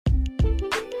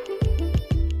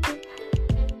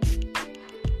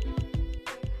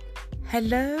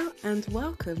Hello and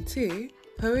welcome to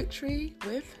Poetry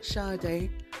with Sade.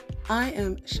 I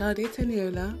am Sade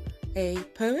Taniola, a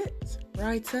poet,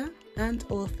 writer and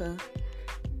author.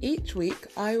 Each week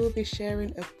I will be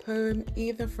sharing a poem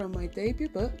either from my debut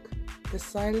book, The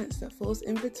Silence That Falls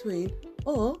in Between,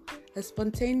 or a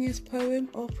spontaneous poem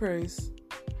or prose.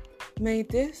 May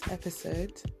this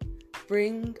episode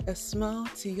bring a smile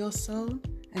to your soul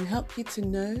and help you to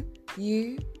know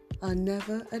you are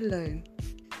never alone.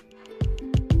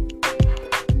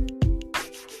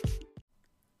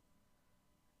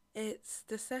 It's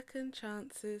the second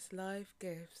chances life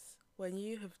gives. When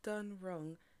you have done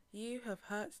wrong, you have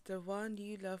hurt the one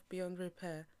you love beyond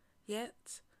repair.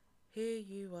 Yet, here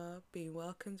you are being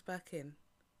welcomed back in.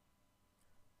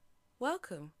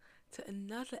 Welcome to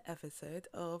another episode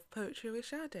of Poetry with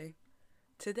Sade.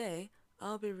 Today,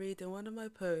 I'll be reading one of my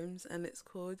poems and it's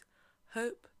called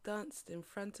Hope Danced in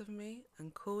Front of Me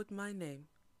and Called My Name.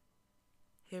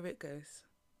 Here it goes.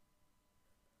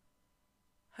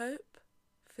 Hope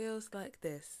feels like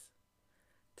this,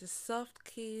 the soft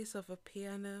keys of a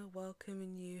piano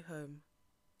welcoming you home.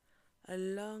 A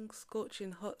long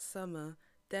scorching hot summer,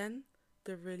 then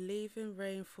the relieving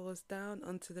rain falls down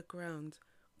onto the ground,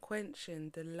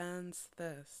 quenching the land's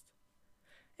thirst.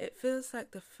 It feels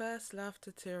like the first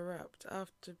laughter to erupt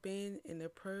after being in a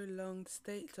prolonged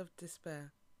state of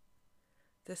despair.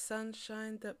 The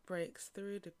sunshine that breaks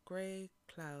through the grey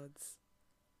clouds.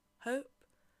 Hope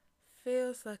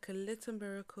feels like a little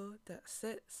miracle that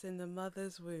sits in the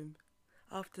mother's womb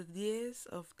after years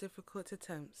of difficult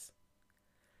attempts.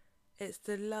 It's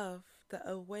the love that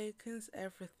awakens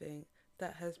everything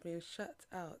that has been shut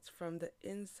out from the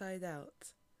inside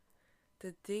out.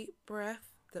 The deep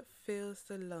breath that fills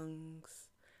the lungs,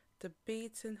 the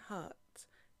beating heart.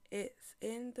 It's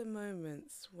in the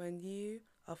moments when you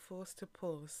are forced to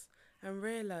pause and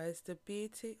realize the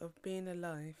beauty of being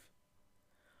alive.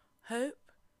 Hope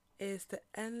is the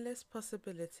endless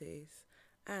possibilities,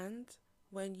 and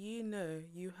when you know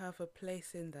you have a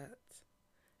place in that.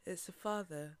 It's the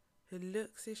father who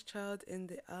looks his child in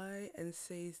the eye and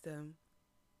sees them.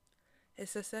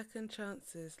 It's the second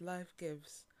chances life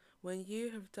gives. When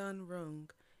you have done wrong,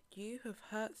 you have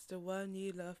hurt the one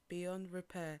you love beyond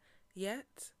repair,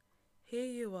 yet here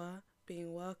you are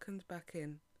being welcomed back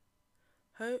in.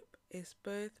 Hope is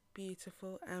both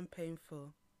beautiful and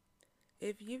painful.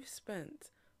 If you've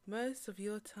spent most of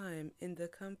your time in the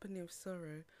company of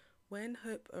sorrow, when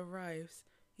hope arrives,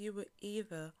 you will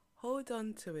either hold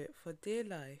on to it for dear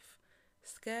life,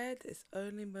 scared it's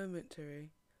only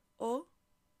momentary, or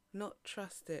not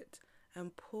trust it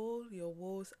and pull your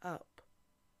walls up.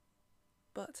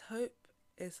 But hope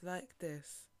is like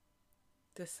this,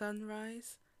 the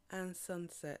sunrise and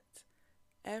sunset.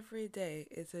 Every day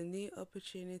is a new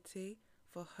opportunity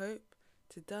for hope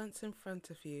to dance in front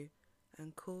of you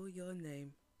and call your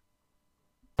name.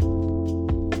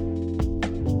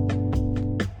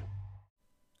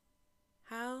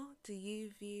 How do you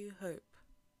view hope?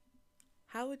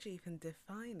 How would you even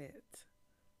define it?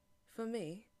 For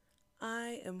me,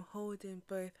 I am holding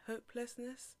both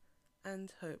hopelessness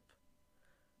and hope.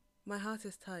 My heart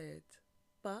is tired,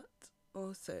 but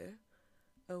also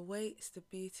awaits the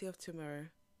beauty of tomorrow.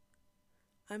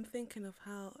 I'm thinking of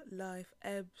how life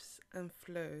ebbs and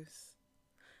flows,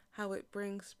 how it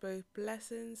brings both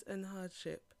blessings and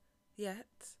hardship,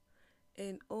 yet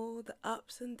in all the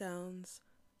ups and downs,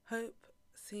 hope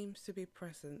seems to be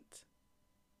present.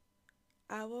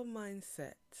 Our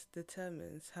mindset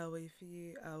determines how we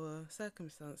view our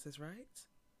circumstances, right?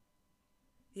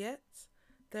 Yet,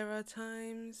 there are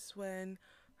times when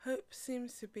hope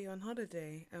seems to be on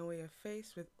holiday and we are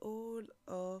faced with all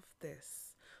of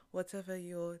this, whatever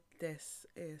your this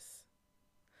is.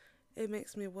 It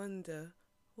makes me wonder,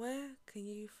 where can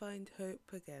you find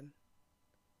hope again?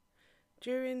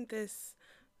 During this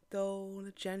dull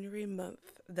January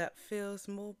month that feels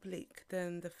more bleak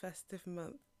than the festive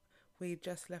month we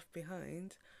just left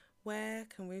behind, where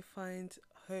can we find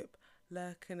hope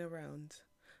lurking around?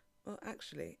 Well,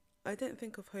 actually, I don't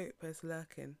think of hope as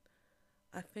lurking.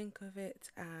 I think of it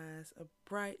as a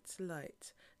bright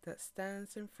light that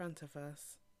stands in front of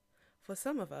us. For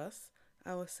some of us,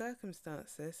 our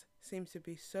circumstances seem to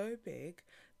be so big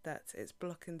that it's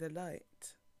blocking the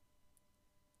light.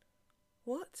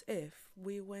 What if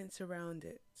we went around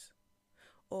it?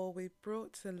 Or we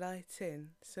brought the light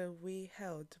in so we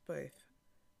held both,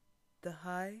 the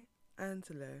high and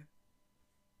low.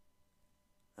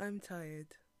 I'm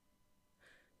tired.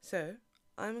 So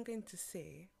I'm going to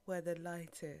see where the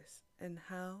light is and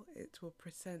how it will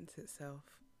present itself.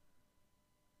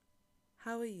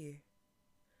 How are you?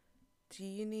 Do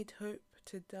you need hope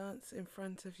to dance in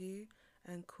front of you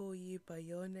and call you by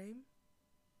your name,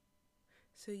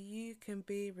 so you can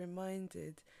be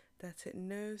reminded that it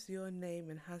knows your name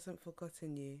and hasn't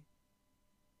forgotten you.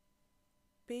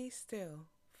 Be still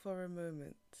for a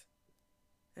moment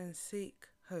and seek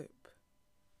hope.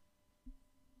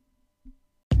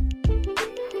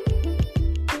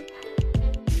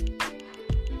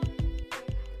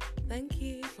 Thank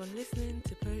you for listening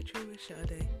to Poetry with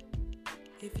Sade.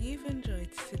 If you've enjoyed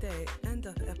today and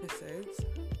other episodes,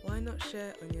 why not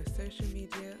share on your social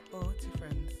media or to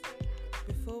friends?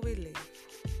 Before we leave,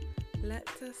 let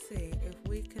us see if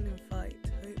we can invite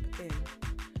hope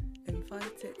in.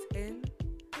 Invite it in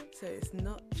so it's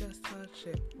not just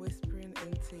hardship whispering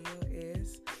into your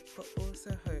ears, but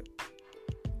also hope.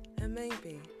 And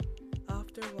maybe,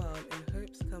 after a while in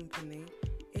hope's company,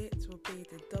 it will be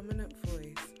the dominant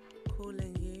voice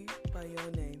calling you by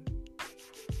your name.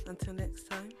 Until next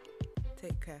time,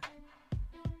 take care.